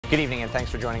Good evening and thanks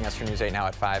for joining us for News 8 Now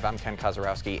at 5. I'm Ken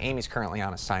Kozarowski. Amy's currently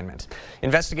on assignment.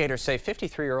 Investigators say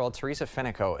 53-year-old Teresa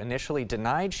Finico initially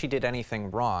denied she did anything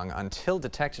wrong until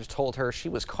detectives told her she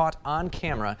was caught on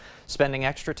camera spending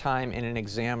extra time in an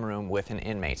exam room with an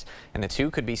inmate. And the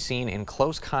two could be seen in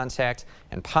close contact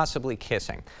and possibly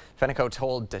kissing. Finico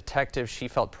told detectives she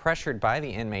felt pressured by the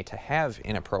inmate to have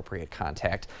inappropriate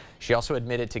contact. She also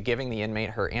admitted to giving the inmate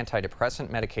her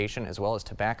antidepressant medication as well as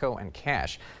tobacco and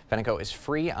cash. Finico is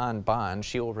free on bond.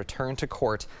 She will return to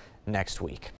court next week.